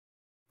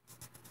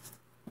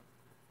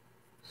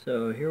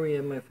So here we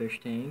have my fish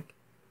tank,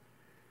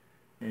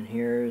 and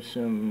here's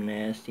some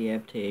nasty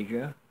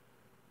Aptasia,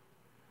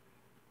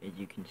 as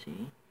you can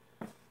see.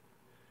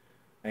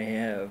 I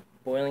have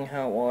boiling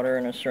hot water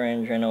in a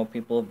syringe. I know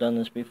people have done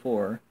this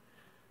before,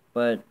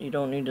 but you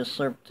don't need to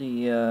slurp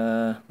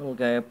the little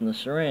guy up in the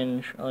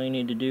syringe. All you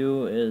need to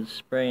do is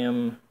spray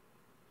him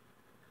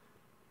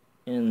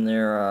in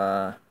their,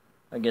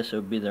 I guess it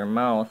would be their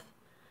mouth,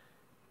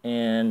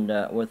 and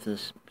with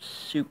this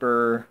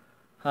super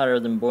hotter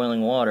than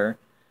boiling water,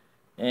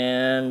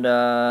 and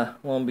lo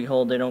and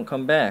behold, they don't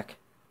come back.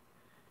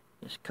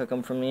 Just cook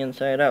them from the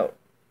inside out.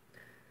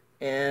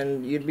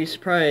 And you'd be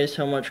surprised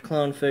how much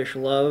clownfish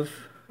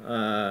love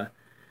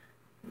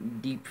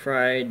deep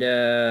fried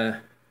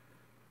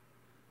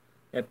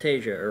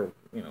Aptasia, or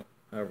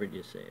however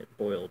you say it,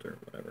 boiled or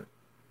whatever.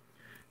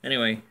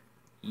 Anyway,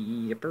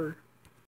 yipper.